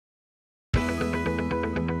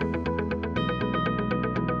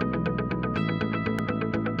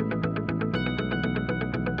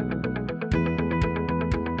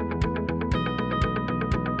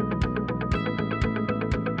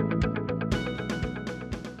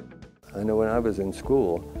I know when I was in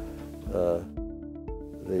school,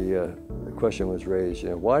 the question was raised,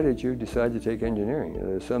 why did you decide to take engineering?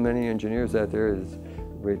 There's so many engineers out there,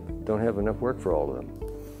 we don't have enough work for all of them.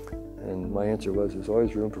 And my answer was, there's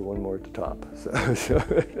always room for one more at the top.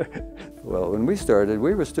 Well, when we started,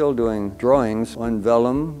 we were still doing drawings on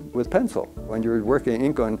vellum with pencil. When you were working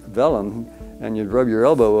ink on vellum, and you'd rub your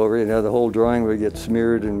elbow over it, the whole drawing would get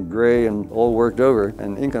smeared and gray and all worked over.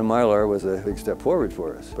 And ink on mylar was a big step forward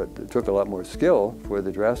for us, but it took a lot more skill for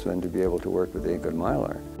the draftsman to be able to work with ink on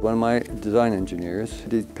mylar. One of my design engineers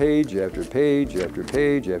did page after page after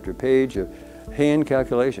page after page of hand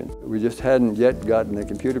calculations. We just hadn't yet gotten a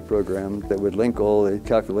computer program that would link all the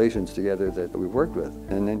calculations together that we worked with.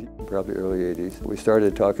 And then, probably early 80s, we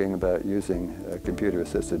started talking about using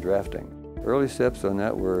computer-assisted drafting. Early steps on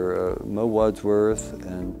that were Mo Wadsworth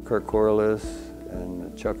and Kirk Corliss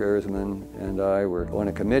and Chuck Erzman and I were on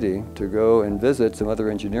a committee to go and visit some other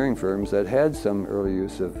engineering firms that had some early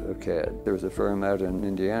use of CAD. There was a firm out in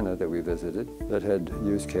Indiana that we visited that had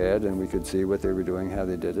used CAD, and we could see what they were doing, how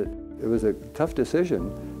they did it. It was a tough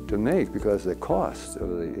decision to make because the cost of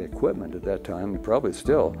the equipment at that time, probably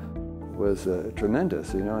still, was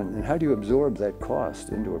tremendous, and how do you absorb that cost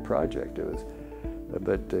into a project?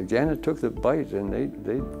 But Gannett took the bite, and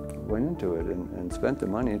they went into it and spent the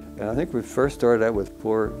money. And I think we first started out with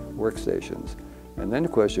 4 workstations. And then the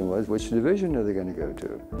question was, which division are they going to go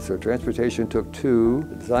to? So transportation took 2,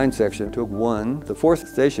 the design section took 1. The 4th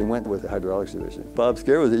station went with the hydraulics division. Bob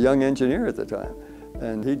Scare was a young engineer at the time.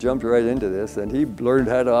 And he jumped right into this, and he learned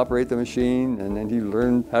how to operate the machine, and then he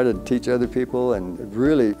learned how to teach other people, and it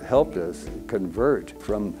really helped us convert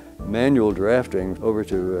from manual drafting over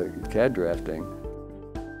to CAD drafting.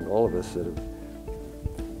 All of us that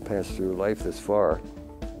have passed through life this far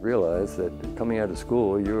realize that coming out of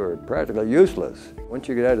school, you are practically useless. Once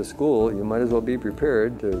you get out of school, you might as well be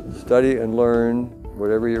prepared to study and learn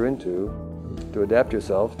whatever you're into, to adapt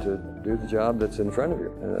yourself to do the job that's in front of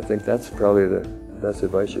you. And I think that's probably the best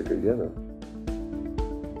advice you could give them.